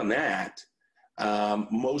 But beyond that,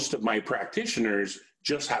 most of my practitioners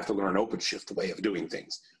just have to learn OpenShift way of doing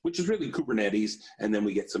things, which is really Kubernetes, and then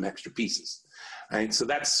we get some extra pieces. Right? So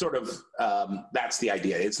that's sort of, that's the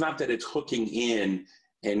idea. It's not that it's hooking in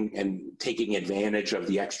and taking advantage of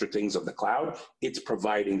the extra things of the cloud. It's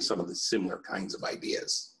providing some of the similar kinds of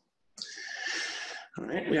ideas. All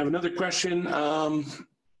right, we have another question.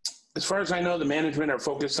 As far as I know, the management are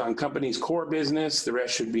focused on company's core business. The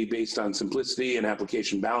rest should be based on simplicity and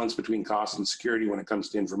application balance between cost and security when it comes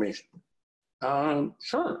to information.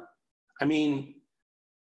 Sure. I mean,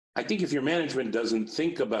 I think if your management doesn't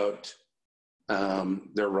think about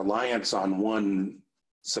their reliance on one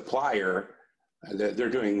supplier, they're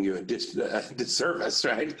doing you a disservice,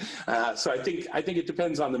 right? So I think it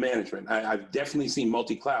depends on the management. I've definitely seen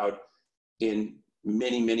multi-cloud in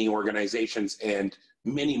many organizations, and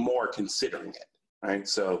many more considering it, right?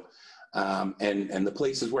 So, and the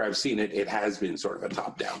places where I've seen it, it has been sort of a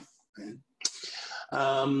top-down. Right?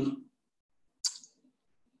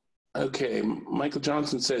 Okay, Michael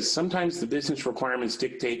Johnson says, sometimes the business requirements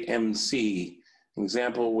dictate MC, an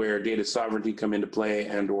example where data sovereignty come into play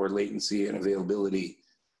and or latency and availability.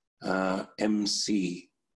 MC,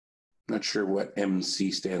 not sure what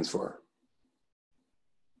MC stands for.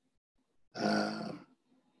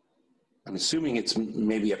 I'm assuming it's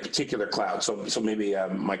maybe a particular cloud, so maybe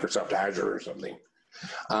Microsoft Azure or something.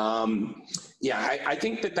 Yeah, I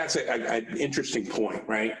think that's an interesting point,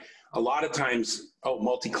 right? A lot of times,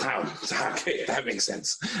 multi-cloud. Okay, that makes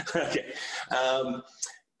sense. Okay,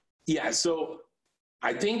 yeah. So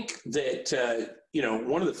I think that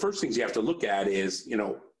one of the first things you have to look at is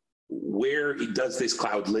where does this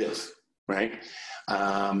cloud live, right?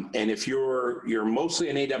 And if you're mostly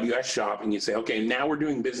an AWS shop and you say, okay, now we're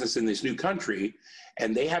doing business in this new country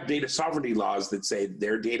and they have data sovereignty laws that say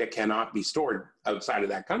their data cannot be stored outside of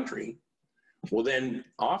that country, well, then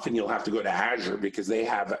often you'll have to go to Azure because they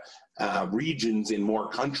have regions in more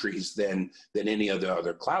countries than any of the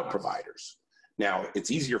other cloud providers. Now, it's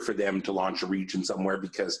easier for them to launch a region somewhere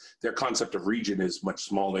because their concept of region is much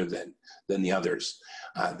smaller than the others.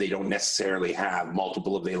 They don't necessarily have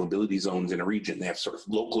multiple availability zones in a region. They have sort of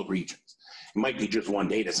local regions. It might be just one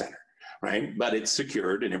data center, right? But it's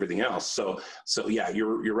secured and everything else. So yeah,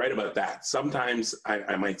 you're right about that. Sometimes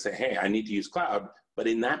I might say, hey, I need to use cloud, but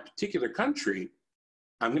in that particular country,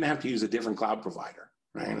 I'm going to have to use a different cloud provider,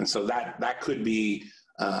 right? And so that could be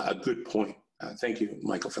a good point. Thank you,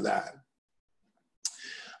 Michael, for that.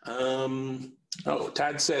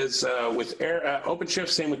 Tad says, with OpenShift,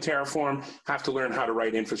 same with Terraform, have to learn how to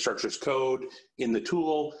write infrastructure as code in the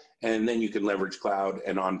tool, and then you can leverage cloud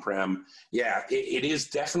and on-prem. Yeah, it is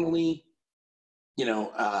definitely,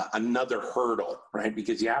 another hurdle, right?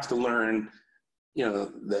 Because you have to learn,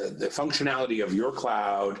 the functionality of your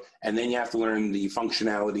cloud, and then you have to learn the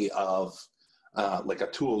functionality of like a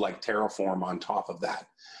tool like Terraform on top of that.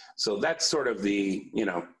 So that's sort of the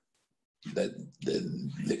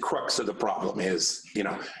crux of the problem is,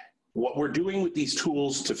 what we're doing with these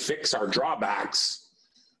tools to fix our drawbacks,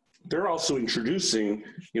 they're also introducing,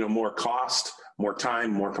 more cost, more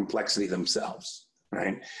time, more complexity themselves,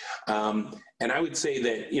 right? And I would say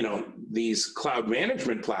that, these cloud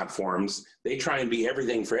management platforms, they try and be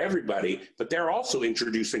everything for everybody, but they're also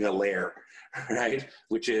introducing a layer, right?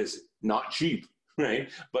 Which is not cheap,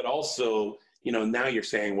 right? But also, now you're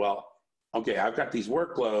saying, well, okay, I've got these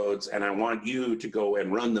workloads and I want you to go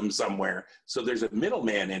and run them somewhere. So there's a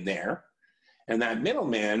middleman in there. And that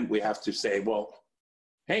middleman, we have to say, well,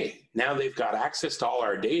 hey, now they've got access to all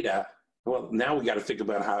our data. Well, now we got to think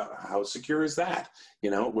about how secure is that?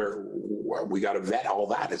 Where we got to vet all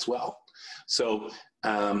that as well. So,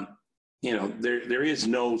 there is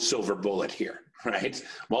no silver bullet here, right?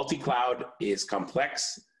 Multi-cloud is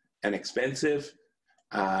complex and expensive.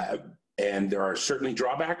 And there are certainly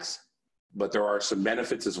drawbacks, but there are some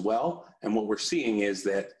benefits as well. And what we're seeing is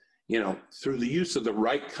that, through the use of the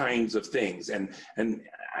right kinds of things, and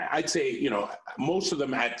I'd say, most of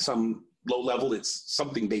them at some low level, it's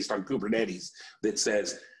something based on Kubernetes that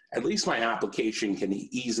says, at least my application can be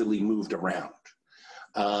easily moved around.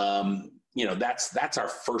 you know, that's our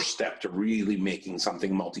first step to really making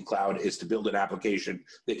something multi-cloud, is to build an application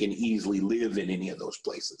that can easily live in any of those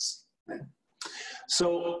places. Right?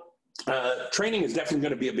 So training is definitely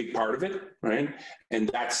going to be a big part of it, right? And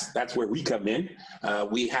that's where we come in.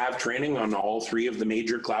 We have training on all 3 of the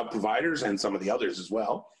major cloud providers and some of the others as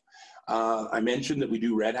well. I mentioned that we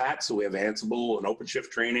do Red Hat, so we have Ansible and OpenShift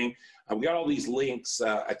training. We got all these links.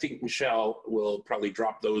 I think Michelle will probably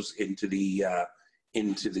drop those into the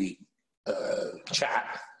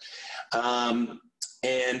chat.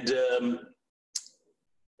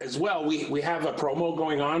 As well, we have a promo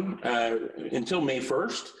going on until May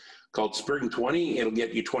 1st called Spring 20. It'll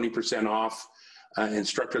get you 20% off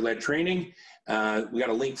instructor-led training. We got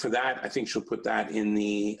a link for that. I think she'll put that in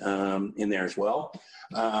in there as well.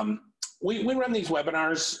 We run these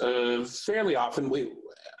webinars fairly often.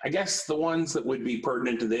 I guess the ones that would be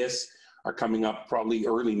pertinent to this are coming up probably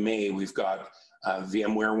early May. We've got a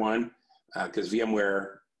VMware one, because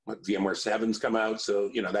VMware 7's come out, so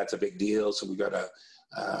you know that's a big deal. So we got a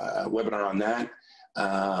webinar on that.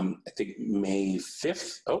 I think May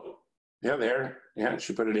 5th. Oh, yeah, there. Yeah,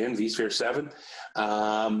 she put it in, vSphere 7.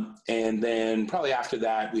 And then probably after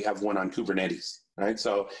that, we have one on Kubernetes, right?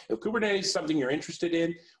 So if Kubernetes is something you're interested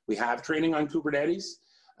in, we have training on Kubernetes.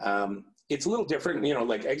 It's a little different, you know,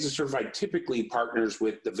 like ExitCertified typically partners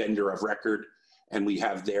with the vendor of record, and we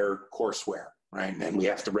have their courseware, right? And we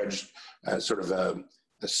have to register,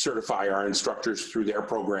 certify our instructors through their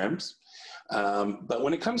programs. But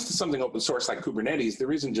when it comes to something open source like Kubernetes,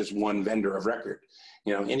 there isn't just one vendor of record.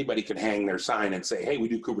 You know, anybody can hang their sign and say, hey, we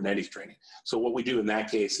do Kubernetes training. So what we do in that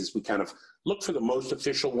case is we kind of look for the most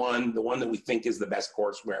official one, the one that we think is the best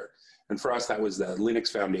courseware. And for us, that was the Linux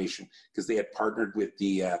Foundation, because they had partnered with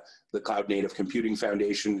the Cloud Native Computing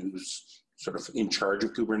Foundation, who's sort of in charge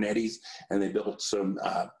of Kubernetes, and they built some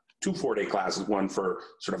 2 4-day classes, one for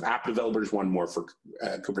sort of app developers, one more for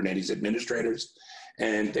Kubernetes administrators.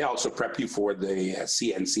 And they also prep you for the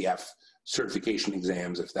CNCF certification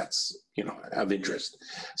exams, if that's, you know, of interest.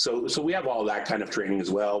 So we have all that kind of training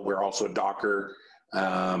as well. We're also a Docker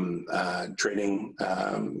training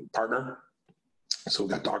partner. So we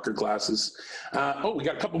got Docker classes. We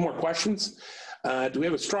got a couple more questions. Do we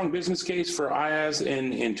have a strong business case for IaaS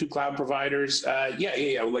and 2 cloud providers?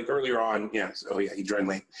 Yeah. Like earlier on, yeah. Oh yeah, he joined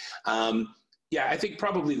late. Yeah, I think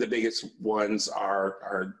probably the biggest ones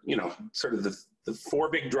are you know, sort of the 4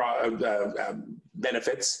 big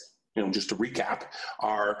benefits. You know, just to recap,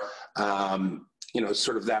 are you know,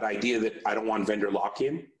 sort of that idea that I don't want vendor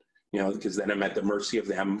lock-in. You know, because then I'm at the mercy of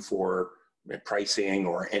them for pricing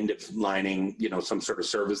or end of lining, you know, some sort of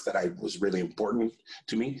service that was really important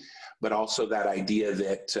to me. But also that idea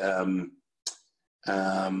that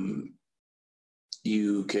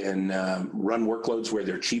you can run workloads where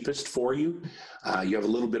they're cheapest for you. You have a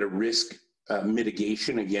little bit of risk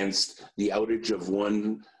mitigation against the outage of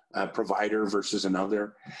one provider versus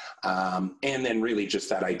another. And then really just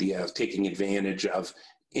that idea of taking advantage of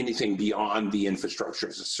anything beyond the infrastructure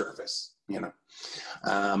as a service, you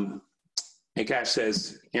know. Akash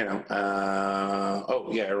says, you know, oh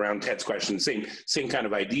yeah, around Ted's question, same kind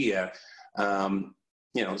of idea.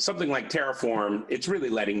 You know, something like Terraform, it's really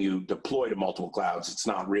letting you deploy to multiple clouds. It's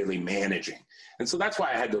not really managing. And so that's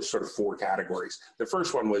why I had those sort of 4 categories. The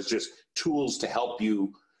first one was just tools to help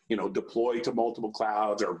you, you know, deploy to multiple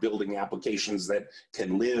clouds, or building applications that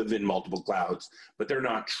can live in multiple clouds, but they're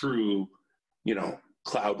not true, you know,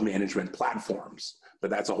 cloud management platforms. But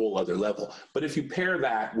that's a whole other level. But if you pair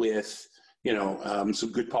that with, you know,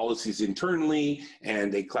 some good policies internally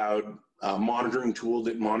and a cloud monitoring tool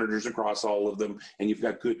that monitors across all of them, and you've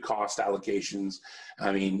got good cost allocations,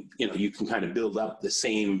 I mean, you know, you can kind of build up the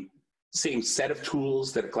same set of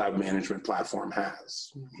tools that a cloud management platform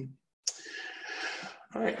has.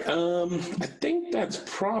 All right, I think that's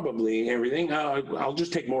probably everything. I'll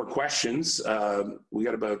just take more questions. We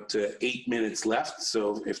got about 8 minutes left,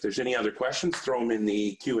 so if there's any other questions, throw them in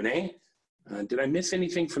the Q&A. Did I miss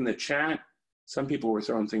anything from the chat? Some people were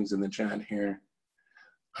throwing things in the chat here.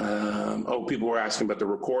 People were asking about the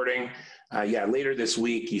recording. Yeah, later this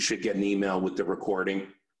week, you should get an email with the recording.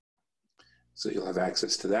 So you'll have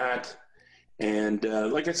access to that. And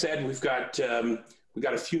like I said, we've got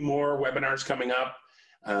a few more webinars coming up.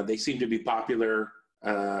 They seem to be popular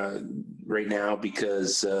right now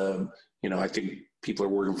because, you know, I think people are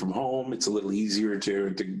working from home. It's a little easier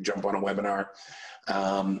to jump on a webinar.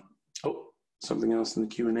 Something else in the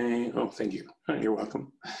Q&A. Oh, thank you. You're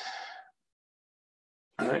welcome.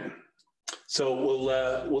 All right. So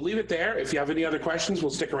we'll leave it there. If you have any other questions,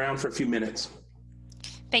 we'll stick around for a few minutes.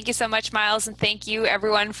 Thank you so much, Myles, and thank you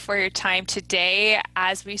everyone for your time today.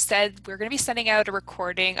 As we said, we're going to be sending out a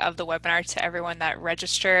recording of the webinar to everyone that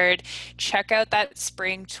registered. Check out that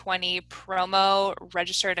Spring 20 promo,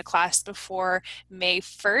 register in a class before May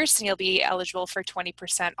 1st, and you'll be eligible for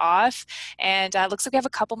 20% off. And looks like we have a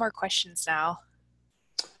couple more questions now.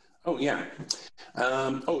 Oh, yeah.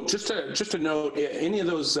 Just a note, any of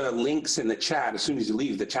those links in the chat, as soon as you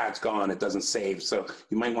leave, the chat's gone. It doesn't save. So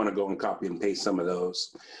you might want to go and copy and paste some of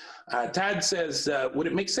those. Tad says, would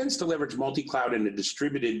it make sense to leverage multi-cloud in a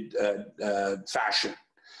distributed fashion?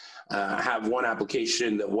 Have one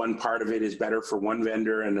application that one part of it is better for one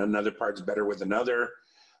vendor and another part's better with another,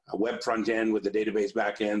 a web front end with the database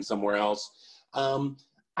back end somewhere else.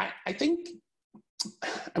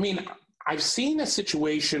 I've seen a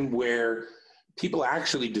situation where people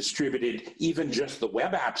actually distributed even just the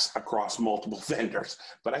web apps across multiple vendors,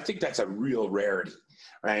 but I think that's a real rarity,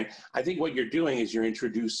 right? I think what you're doing is you're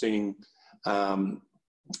introducing, I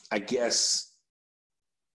guess,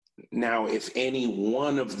 now if any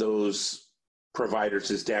one of those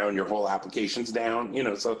providers is down, your whole application's down,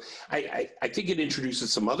 so I think it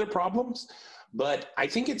introduces some other problems. But I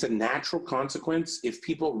think it's a natural consequence if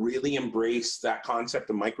people really embrace that concept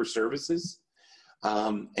of microservices.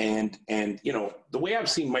 And the way I've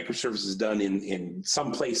seen microservices done in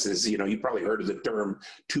some places, you probably heard of the term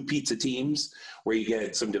 2 pizza teams, where you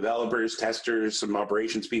get some developers, testers, some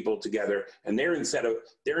operations people together, and they're in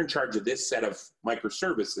charge of this set of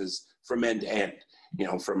microservices from end to end,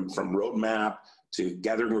 from roadmap to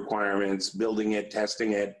gathering requirements, building it,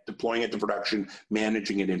 testing it, deploying it to production,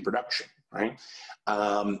 managing it in production. Right?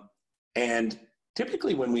 And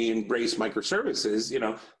typically when we embrace microservices,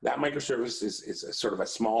 that microservice is a sort of a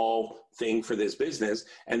small thing for this business.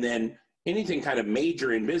 And then anything kind of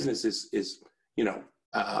major in business is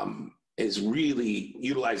really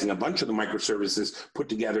utilizing a bunch of the microservices put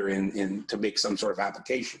together to make some sort of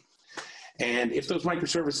application. And if those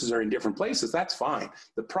microservices are in different places, that's fine.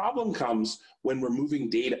 The problem comes when we're moving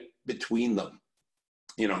data between them,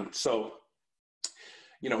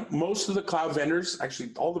 most of the cloud vendors,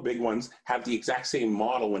 actually all the big ones, have the exact same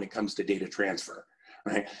model when it comes to data transfer,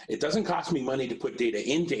 right? It doesn't cost me money to put data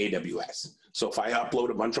into AWS. So if I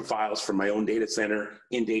upload a bunch of files from my own data center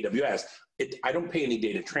into AWS, I don't pay any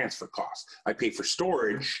data transfer costs. I pay for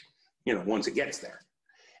storage, once it gets there.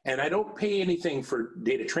 And I don't pay anything for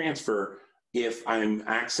data transfer if I'm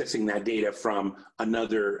accessing that data from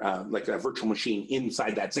another, like a virtual machine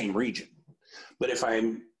inside that same region. But if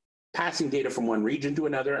I'm passing data from one region to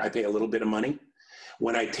another, I pay a little bit of money.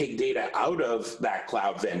 When I take data out of that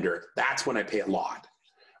cloud vendor, that's when I pay a lot,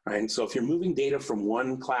 right? And so if you're moving data from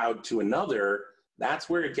one cloud to another, that's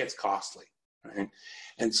where it gets costly, right?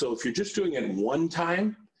 And so if you're just doing it one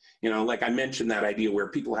time, like I mentioned that idea where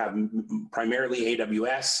people have primarily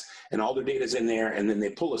AWS and all their data's in there, and then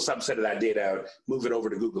they pull a subset of that data out, move it over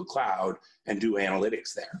to Google Cloud and do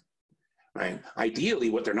analytics there. Right. Ideally,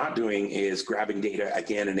 what they're not doing is grabbing data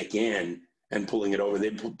again and again and pulling it over.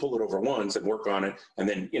 They pull it over once and work on it, and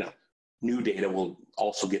then new data will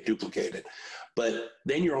also get duplicated. But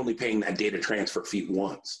then you're only paying that data transfer fee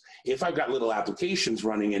once. If I've got little applications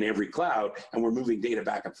running in every cloud and we're moving data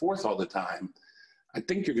back and forth all the time, I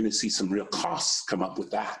think you're going to see some real costs come up with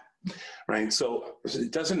that. Right. So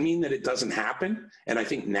it doesn't mean that it doesn't happen. And I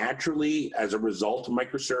think naturally, as a result of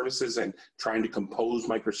microservices and trying to compose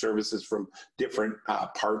microservices from different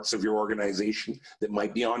parts of your organization that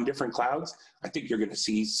might be on different clouds, I think you're going to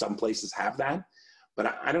see some places have that.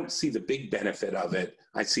 But I don't see the big benefit of it.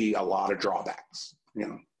 I see a lot of drawbacks,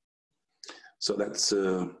 So that's,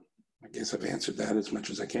 I guess I've answered that as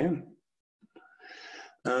much as I can.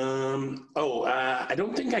 I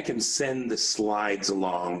don't think I can send the slides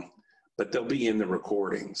along, but they'll be in the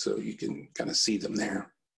recording, so you can kind of see them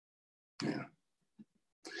there. Yeah.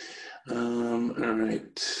 All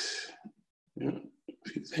right. Yeah, a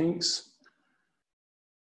few things.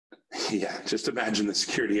 Yeah, just imagine the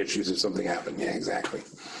security issues if something happened. Yeah, exactly.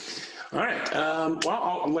 All right.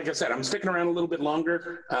 Like I said, I'm sticking around a little bit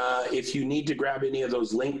longer. If you need to grab any of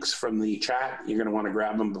those links from the chat, you're going to want to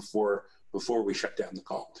grab them before we shut down the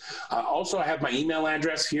call. Also, I have my email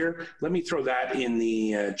address here. Let me throw that in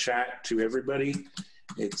the chat to everybody.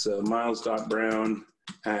 It's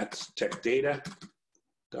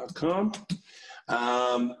myles.brown@techdata.com.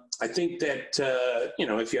 I think that,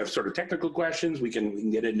 if you have sort of technical questions, we can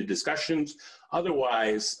get into discussions.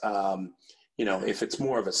 Otherwise, if it's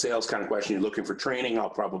more of a sales kind of question, you're looking for training, I'll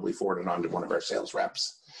probably forward it on to one of our sales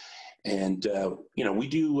reps. And, we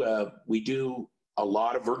do a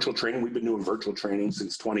lot of virtual training. We've been doing virtual training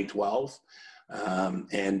since 2012.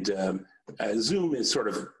 The Zoom is sort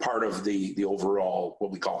of part of the overall,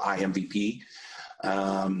 what we call IMVP.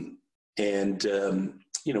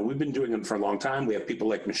 You know, we've been doing it for a long time. We have people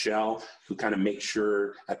like Michelle who kind of make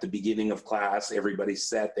sure at the beginning of class, everybody's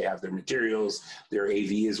set, they have their materials, their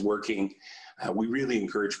AV is working. We really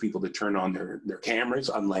encourage people to turn on their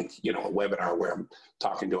cameras, unlike, you know, a webinar where I'm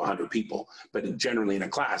talking to 100 people. But generally in a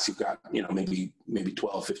class, you've got, you know, maybe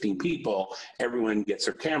 12, 15 people. Everyone gets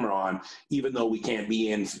their camera on, even though we can't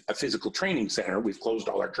be in a physical training center. We've closed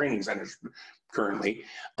all our training centers currently.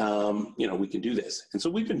 You know, we can do this. And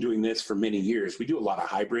so we've been doing this for many years. We do a lot of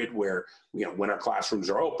hybrid where, you know, when our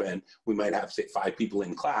classrooms are open, we might have, say, 5 people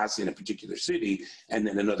in class in a particular city, and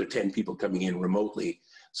then another 10 people coming in remotely.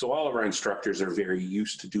 So all of our instructors are very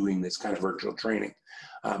used to doing this kind of virtual training.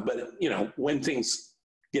 But, you know, when things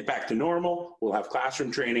get back to normal, we'll have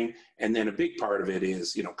classroom training. And then a big part of it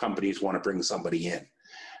is, you know, companies want to bring somebody in.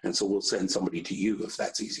 And so we'll send somebody to you if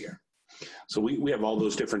that's easier. So we have all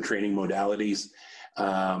those different training modalities.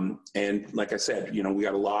 And like I said, you know, we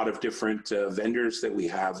got a lot of different vendors that we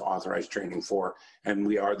have authorized training for. And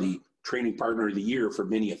we are the training partner of the year for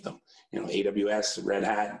many of them. You know, AWS, Red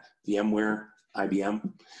Hat, VMware,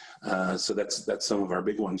 IBM. So that's some of our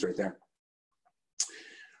big ones right there.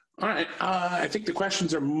 All right, I think the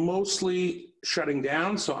questions are mostly shutting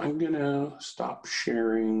down, so I'm gonna stop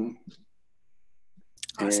sharing.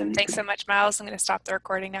 Awesome, thanks so much, Myles. I'm gonna stop the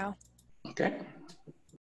recording now. Okay.